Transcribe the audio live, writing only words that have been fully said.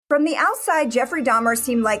From the outside, Jeffrey Dahmer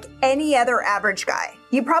seemed like any other average guy.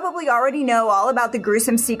 You probably already know all about the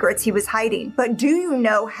gruesome secrets he was hiding, but do you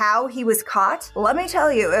know how he was caught? Let me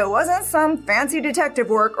tell you, it wasn't some fancy detective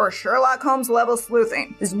work or Sherlock Holmes level sleuthing,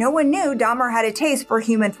 because no one knew Dahmer had a taste for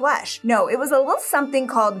human flesh. No, it was a little something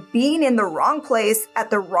called being in the wrong place at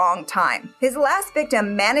the wrong time. His last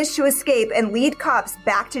victim managed to escape and lead cops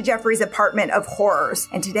back to Jeffrey's apartment of horrors.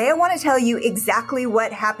 And today I want to tell you exactly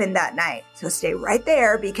what happened that night. So stay right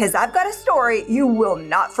there because I've got a story you will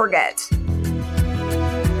not forget.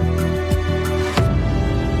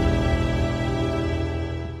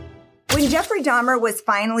 When Jeffrey Dahmer was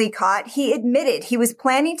finally caught, he admitted he was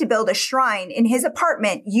planning to build a shrine in his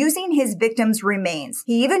apartment using his victims' remains.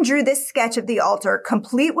 He even drew this sketch of the altar,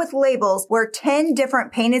 complete with labels where 10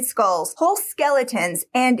 different painted skulls, whole skeletons,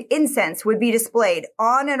 and incense would be displayed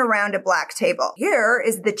on and around a black table. Here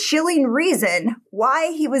is the chilling reason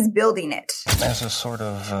why he was building it. As a sort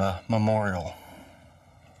of memorial,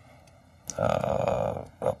 a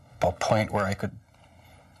point where I could,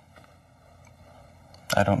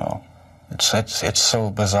 I don't know. It's so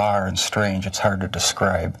bizarre and strange, it's hard to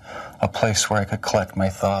describe. A place where I could collect my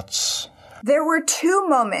thoughts. There were two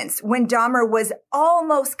moments when Dahmer was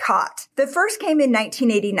almost caught. The first came in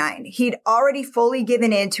 1989. He'd already fully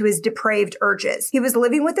given in to his depraved urges. He was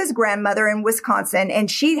living with his grandmother in Wisconsin, and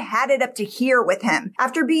she'd had it up to here with him.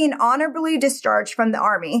 After being honorably discharged from the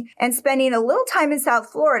Army and spending a little time in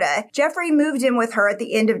South Florida, Jeffrey moved in with her at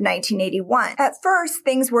the end of 1981. At first,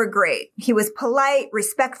 things were great. He was polite,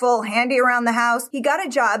 respectful, handy around the house. He got a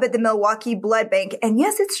job at the Milwaukee Blood Bank, and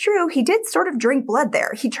yes, it's true, he did sort of drink blood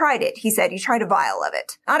there. He tried it. He said he tried a vial of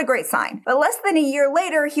it. Not a great sign. But less than a year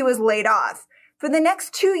later, he was laid off. For the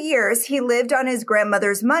next 2 years, he lived on his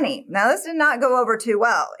grandmother's money. Now, this did not go over too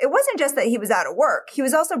well. It wasn't just that he was out of work. He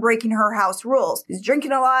was also breaking her house rules. He was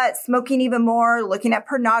drinking a lot, smoking even more, looking at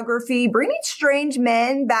pornography, bringing strange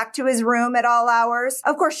men back to his room at all hours.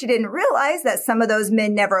 Of course, she didn't realize that some of those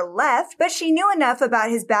men never left, but she knew enough about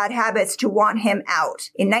his bad habits to want him out.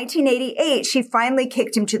 In 1988, she finally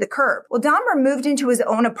kicked him to the curb. Well, Dahmer moved into his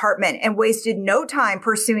own apartment and wasted no time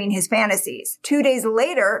pursuing his fantasies. 2 days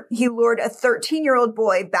later, he lured a 13-year-old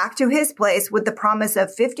boy back to his place with the promise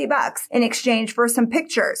of $50 in exchange for some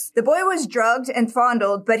pictures. The boy was drugged and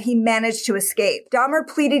fondled, but he managed to escape. Dahmer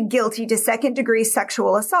pleaded guilty to second-degree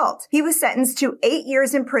sexual assault. He was sentenced to 8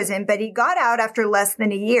 years in prison, but he got out after less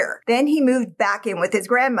than a year. Then he moved back in with his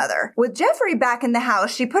grandmother. With Jeffrey back in the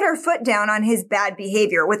house, she put her foot down on his bad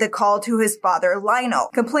behavior with a call to his father, Lionel,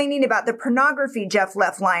 complaining about the pornography Jeff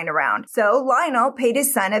left lying around. So Lionel paid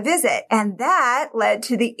his son a visit, and that led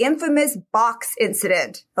to the infamous box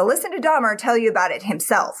incident. But listen to Dahmer tell you about it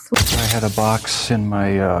himself. I had a box in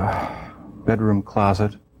my bedroom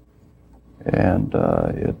closet, and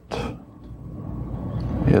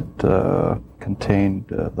it contained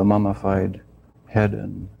the mummified head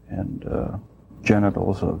and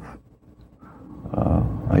genitals of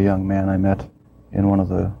a young man I met in one of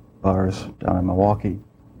the bars down in Milwaukee.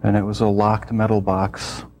 And it was a locked metal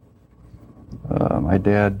box. My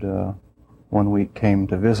dad one week came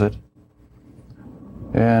to visit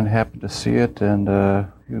and happened to see it, and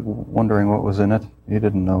he was wondering what was in it. He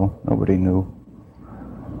didn't know. Nobody knew.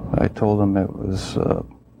 I told him it was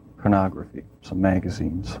pornography, some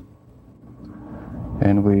magazines.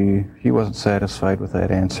 And he wasn't satisfied with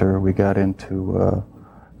that answer. We got into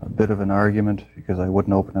a bit of an argument because I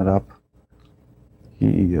wouldn't open it up.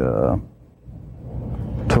 He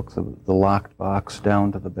took the locked box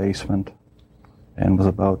down to the basement and was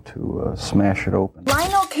about to smash it open.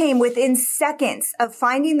 Lionel came within seconds of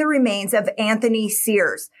finding the remains of Anthony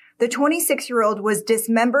Sears. The 26-year-old was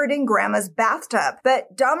dismembered in Grandma's bathtub,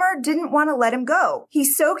 but Dahmer didn't want to let him go. He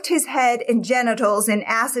soaked his head and genitals in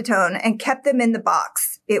acetone and kept them in the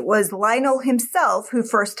box. It was Lionel himself who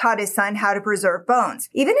first taught his son how to preserve bones.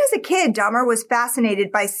 Even as a kid, Dahmer was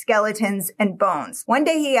fascinated by skeletons and bones. One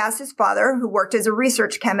day he asked his father, who worked as a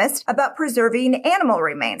research chemist, about preserving animal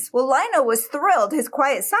remains. Well, Lionel was thrilled. His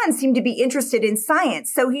quiet son seemed to be interested in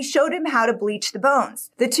science, so he showed him how to bleach the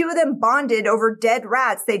bones. The two of them bonded over dead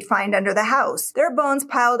rats they'd find under the house. Their bones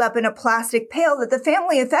piled up in a plastic pail that the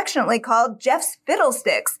family affectionately called Jeff's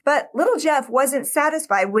Fiddlesticks. But little Jeff wasn't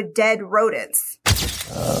satisfied with dead rodents.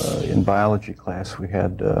 In biology class, we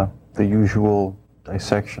had the usual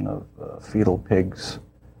dissection of fetal pigs,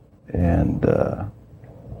 and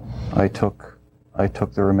I took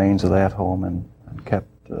the remains of that home and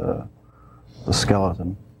kept the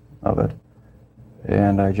skeleton of it,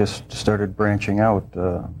 and I just started branching out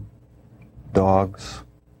dogs,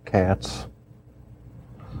 cats.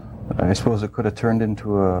 I suppose it could have turned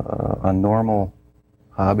into a normal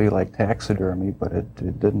hobby like taxidermy, but it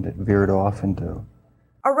didn't. It veered off into...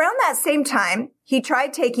 Around that same time, he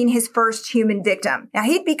tried taking his first human victim. Now,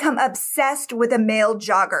 he'd become obsessed with a male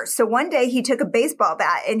jogger, so one day he took a baseball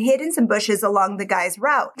bat and hid in some bushes along the guy's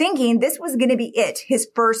route, thinking this was going to be it, his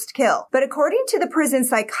first kill. But according to the prison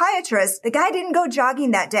psychiatrist, the guy didn't go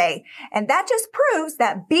jogging that day, and that just proves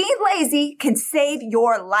that being lazy can save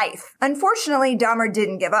your life. Unfortunately, Dahmer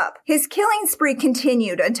didn't give up. His killing spree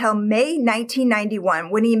continued until May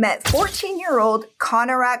 1991, when he met 14-year-old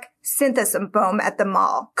Konarak Synthesomfoam at the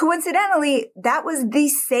mall. Coincidentally, that was the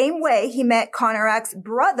same way he met Konarak's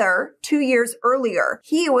brother 2 years earlier.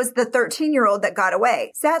 He was the 13-year-old that got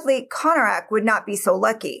away. Sadly, Konarak would not be so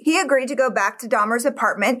lucky. He agreed to go back to Dahmer's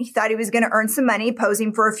apartment. He thought he was going to earn some money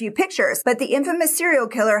posing for a few pictures, but the infamous serial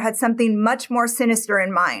killer had something much more sinister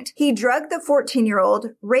in mind. He drugged the 14-year-old,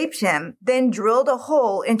 raped him, then drilled a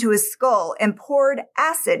hole into his skull and poured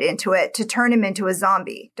acid into it to turn him into a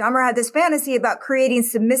zombie. Dahmer had this fantasy about creating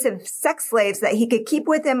submissive sex slaves that he could keep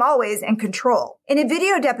with him always and control. In a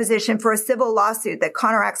video deposition for a civil lawsuit that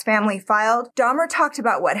Konarak's family filed, Dahmer talked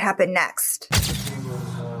about what happened next.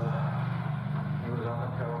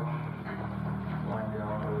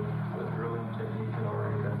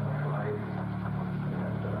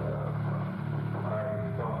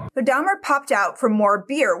 But Dahmer popped out for more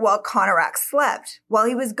beer while Konarak slept. While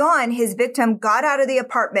he was gone, his victim got out of the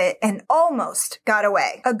apartment and almost got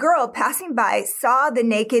away. A girl passing by saw the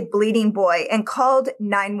naked, bleeding boy and called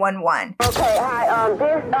 911. Okay, hi,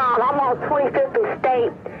 I'm on 25th and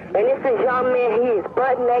State, and this is young man. He is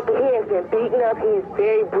butt naked. He has been beaten up. He is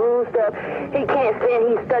very bruised up. He can't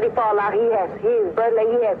stand. He's study fall out. He is butt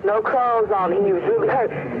naked. He has no clothes on. He was really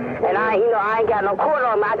hurt. And I ain't got no cord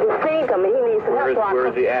on him. I just seen him, and he needs some help. Where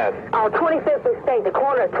is he at? On 25th and State, the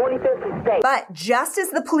corner of 25th and State. But just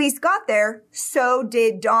as the police got there, so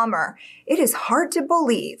did Dahmer. It is hard to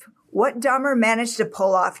believe what Dahmer managed to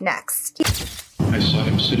pull off next. I saw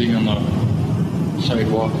him sitting on the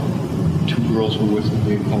sidewalk. Two girls were with him.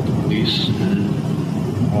 They called the police. They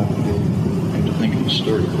had to think of the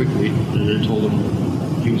story quickly. They told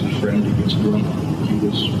him he was a friend. He gets drunk. He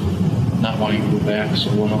was not wanting to go back,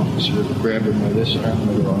 so one officer grabbed him by this arm,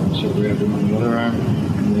 another officer grabbed him on the other arm,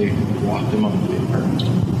 and they walked him out of the apartment.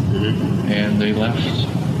 And they left.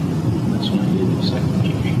 And that's when I did the second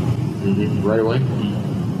GP. Right away?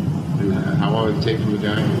 How long did it take from the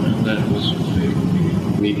guy? And that was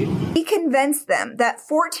immediate. He convinced them that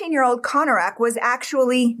 14-year-old Konarak was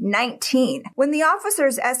actually 19. When the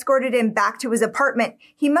officers escorted him back to his apartment,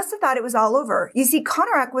 he must have thought it was all over. You see,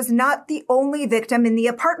 Konarak was not the only victim in the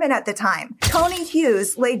apartment at the time. Tony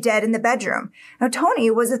Hughes lay dead in the bedroom. Now, Tony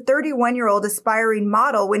was a 31-year-old aspiring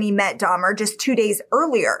model when he met Dahmer just 2 days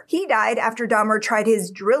earlier. He died after Dahmer tried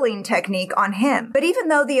his drilling technique on him. But even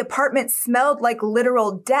though the apartment smelled like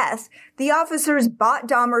literal death, the officers bought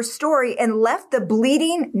Dahmer's story and left the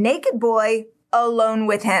bleeding, naked boy alone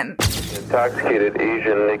with him. Intoxicated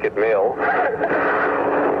Asian naked male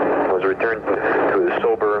was returned to his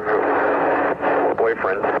sober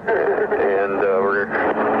boyfriend, and we're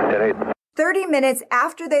at 30 minutes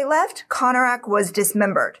after they left, Konarak was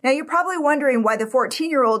dismembered. Now, you're probably wondering why the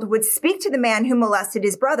 14-year-old would speak to the man who molested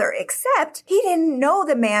his brother, except he didn't know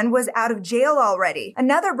the man was out of jail already.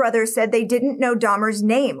 Another brother said they didn't know Dahmer's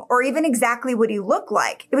name or even exactly what he looked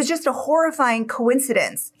like. It was just a horrifying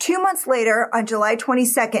coincidence. 2 months later, on July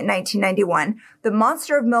 22nd, 1991, the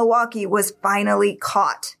monster of Milwaukee was finally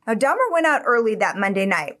caught. Now, Dahmer went out early that Monday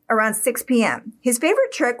night, around 6 p.m. His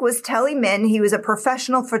favorite trick was telling men he was a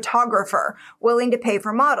professional photographer, willing to pay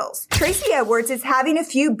for models. Tracy Edwards is having a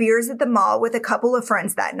few beers at the mall with a couple of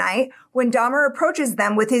friends that night when Dahmer approaches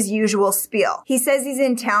them with his usual spiel. He says he's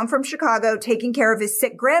in town from Chicago taking care of his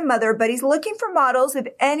sick grandmother, but he's looking for models if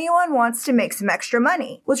anyone wants to make some extra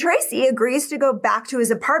money. Well, Tracy agrees to go back to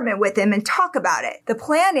his apartment with him and talk about it. The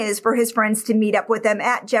plan is for his friends to meet up with them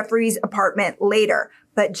at Jeffrey's apartment later.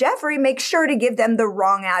 But Jeffrey makes sure to give them the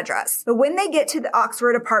wrong address. But when they get to the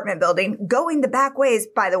Oxford apartment building, going the back ways,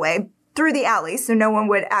 by the way, through the alley so no one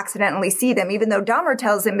would accidentally see them, even though Dahmer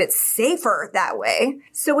tells him it's safer that way.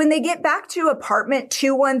 So when they get back to apartment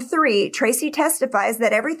 213, Tracy testifies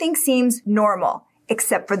that everything seems normal,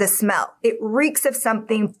 except for the smell. It reeks of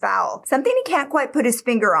something foul, something he can't quite put his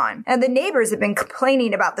finger on. And the neighbors have been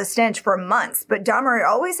complaining about the stench for months, but Dahmer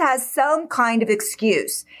always has some kind of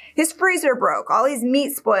excuse. His freezer broke, all his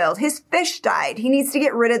meat spoiled, his fish died, he needs to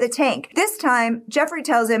get rid of the tank. This time, Jeffrey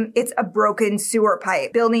tells him it's a broken sewer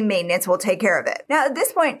pipe. Building maintenance will take care of it. Now, at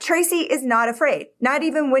this point, Tracy is not afraid, not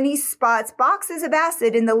even when he spots boxes of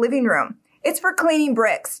acid in the living room. It's for cleaning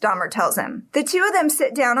bricks, Dahmer tells him. The two of them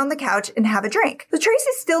sit down on the couch and have a drink. So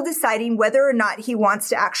Tracy's still deciding whether or not he wants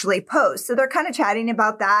to actually pose. So they're kind of chatting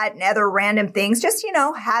about that and other random things, just,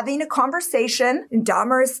 having a conversation. And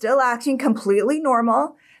Dahmer is still acting completely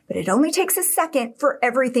normal. But it only takes a second for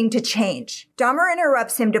everything to change. Dahmer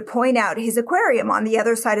interrupts him to point out his aquarium on the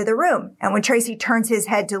other side of the room. And when Tracy turns his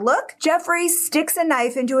head to look, Jeffrey sticks a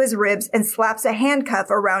knife into his ribs and slaps a handcuff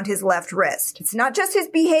around his left wrist. It's not just his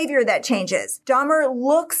behavior that changes. Dahmer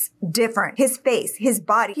looks different. His face, his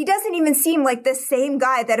body. He doesn't even seem like the same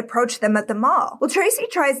guy that approached them at the mall. Well, Tracy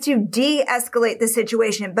tries to de-escalate the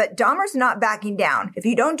situation, but Dahmer's not backing down. If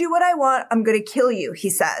you don't do what I want, I'm going to kill you, he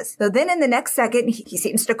says. So then in the next second, he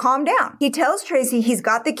seems to calm down. He tells Tracy he's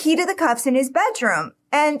got the key to the cuffs in his bedroom.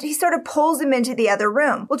 And he sort of pulls him into the other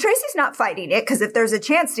room. Well, Tracy's not fighting it because if there's a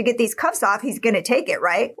chance to get these cuffs off, he's going to take it,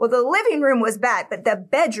 right? Well, the living room was bad, but the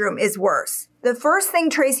bedroom is worse. The first thing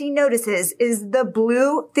Tracy notices is the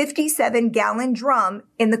blue 57-gallon drum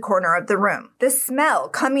in the corner of the room. The smell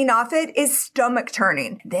coming off it is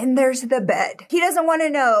stomach-turning. Then there's the bed. He doesn't want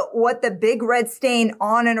to know what the big red stain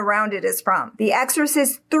on and around it is from. The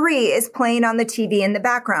Exorcist 3 is playing on the TV in the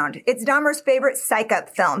background. It's Dahmer's favorite psych-up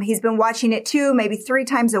film. He's been watching it 2, maybe 3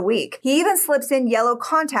 times a week. He even slips in yellow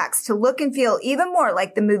contacts to look and feel even more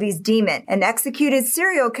like the movie's demon, an executed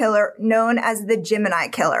serial killer known as the Gemini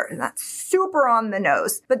Killer. And that's super on the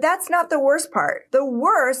nose. But that's not the worst part. The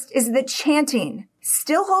worst is the chanting.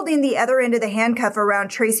 Still holding the other end of the handcuff around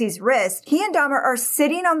Tracy's wrist, he and Dahmer are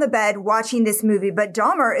sitting on the bed watching this movie, but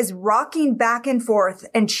Dahmer is rocking back and forth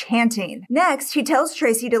and chanting. Next, he tells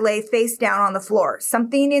Tracy to lay face down on the floor.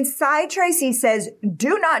 Something inside Tracy says,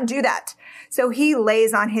 "Do not do that." So he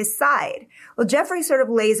lays on his side. Well, Jeffrey sort of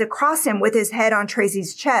lays across him with his head on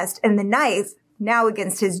Tracy's chest and the knife now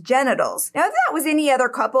against his genitals. Now, if that was any other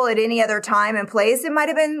couple at any other time and place, it might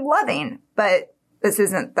have been loving, but this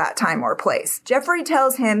isn't that time or place. Jeffrey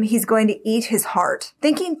tells him he's going to eat his heart.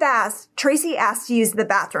 Thinking fast, Tracy asks to use the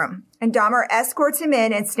bathroom, and Dahmer escorts him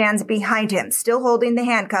in and stands behind him, still holding the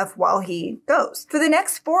handcuff while he goes. For the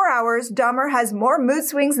next 4 hours, Dahmer has more mood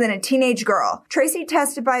swings than a teenage girl. Tracy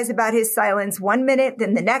testifies about his silence 1 minute,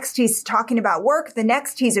 then the next he's talking about work, the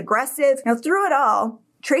next he's aggressive. Now, through it all,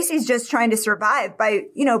 Tracy's just trying to survive by,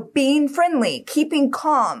 being friendly, keeping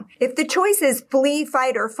calm. If the choice is flee,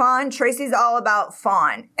 fight, or fawn, Tracy's all about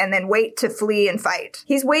fawn and then wait to flee and fight.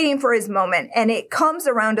 He's waiting for his moment, and it comes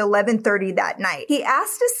around 11:30 that night. He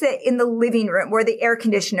asks to sit in the living room where the air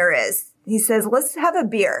conditioner is. He says, "Let's have a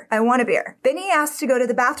beer. I want a beer." Then he asks to go to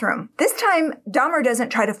the bathroom. This time, Dahmer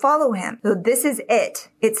doesn't try to follow him. So this is it.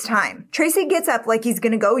 It's time. Tracy gets up like he's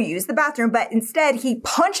going to go use the bathroom, but instead he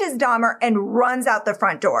punches Dahmer and runs out the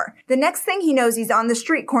front door. The next thing he knows, he's on the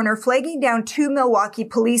street corner flagging down 2 Milwaukee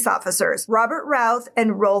police officers, Robert Routh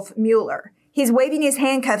and Rolf Mueller. He's waving his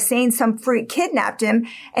handcuffs saying some freak kidnapped him,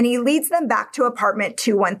 and he leads them back to apartment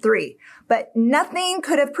 213. But nothing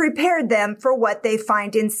could have prepared them for what they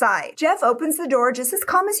find inside. Jeff opens the door just as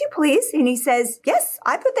calm as you please, and he says, "Yes,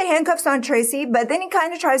 I put the handcuffs on Tracy," but then he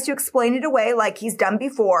kind of tries to explain it away like he's done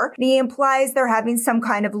before, and he implies they're having some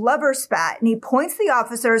kind of lover spat, and he points the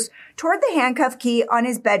officers toward the handcuff key on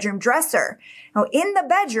his bedroom dresser. Now, in the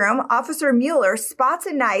bedroom, Officer Mueller spots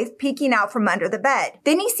a knife peeking out from under the bed.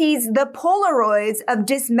 Then he sees the Polaroids of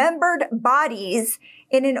dismembered bodies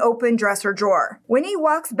in an open dresser drawer. When he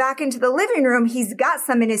walks back into the living room, he's got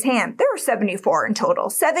some in his hand. There were 74 in total.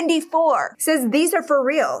 74! Says, "These are for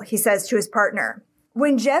real," he says to his partner.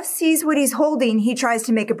 When Jeff sees what he's holding, he tries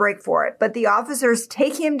to make a break for it, but the officers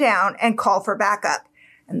take him down and call for backup.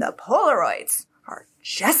 And the Polaroids are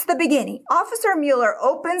just the beginning. Officer Mueller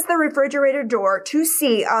opens the refrigerator door to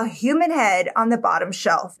see a human head on the bottom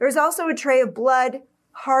shelf. There's also a tray of blood,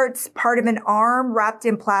 hearts, part of an arm wrapped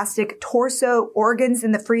in plastic, torso, organs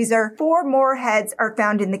in the freezer. 4 more heads are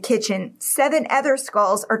found in the kitchen. 7 other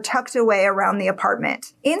skulls are tucked away around the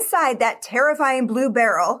apartment. Inside that terrifying blue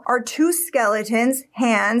barrel are 2 skeletons,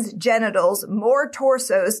 hands, genitals, more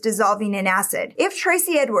torsos dissolving in acid. If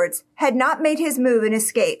Tracy Edwards had not made his move and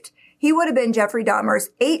escaped, he would have been Jeffrey Dahmer's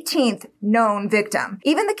 18th known victim.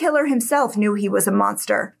 Even the killer himself knew he was a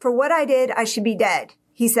monster. "For what I did, I should be dead,"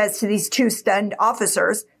 he says to these 2 stunned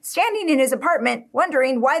officers, standing in his apartment,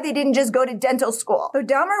 wondering why they didn't just go to dental school. So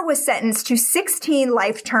Dahmer was sentenced to 16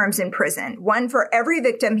 life terms in prison, 1 for every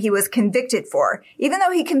victim he was convicted for, even though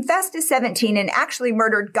he confessed to 17 and actually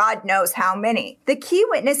murdered God knows how many. The key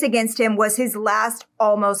witness against him was his last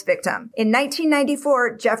almost victim. In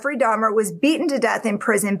 1994, Jeffrey Dahmer was beaten to death in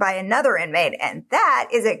prison by another inmate, and that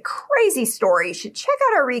is a crazy story. You should check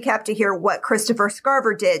out our recap to hear what Christopher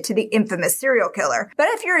Scarver did to the infamous serial killer. But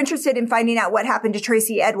if you're interested in finding out what happened to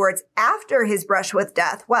Tracy Edwards after his brush with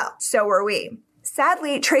death, well, so were we.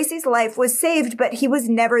 Sadly, Tracy's life was saved, but he was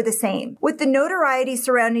never the same. With the notoriety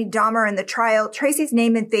surrounding Dahmer and the trial, Tracy's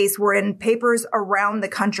name and face were in papers around the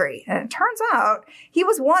country. And it turns out he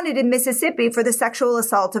was wanted in Mississippi for the sexual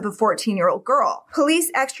assault of a 14-year-old girl.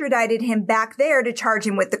 Police extradited him back there to charge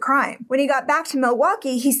him with the crime. When he got back to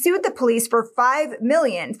Milwaukee, he sued the police for $5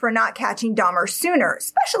 million for not catching Dahmer sooner,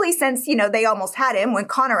 especially since, they almost had him when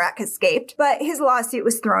Conorak escaped. But his lawsuit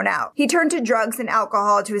was thrown out. He turned to drugs and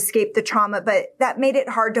alcohol to escape the trauma, but that made it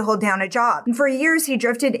hard to hold down a job. And for years, he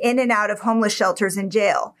drifted in and out of homeless shelters and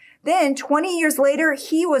jail. Then, 20 years later,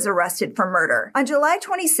 he was arrested for murder. On July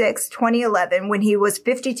 26, 2011, when he was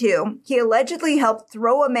 52, he allegedly helped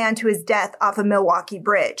throw a man to his death off a Milwaukee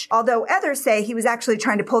bridge. Although others say he was actually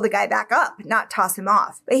trying to pull the guy back up, not toss him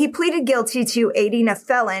off. But he pleaded guilty to aiding a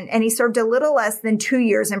felon, and he served a little less than 2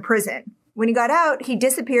 years in prison. When he got out, he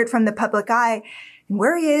disappeared from the public eye, and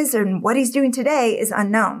where he is and what he's doing today is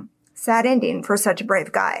unknown. Sad ending for such a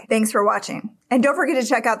brave guy. Thanks for watching. And don't forget to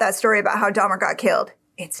check out that story about how Dahmer got killed.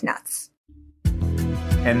 It's nuts.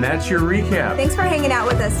 And that's your recap. Thanks for hanging out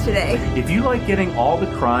with us today. If you like getting all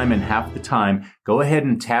the crime in half the time, go ahead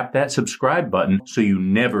and tap that subscribe button so you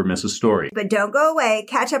never miss a story. But don't go away.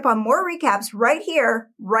 Catch up on more recaps right here,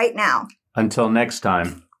 right now. Until next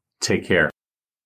time, take care.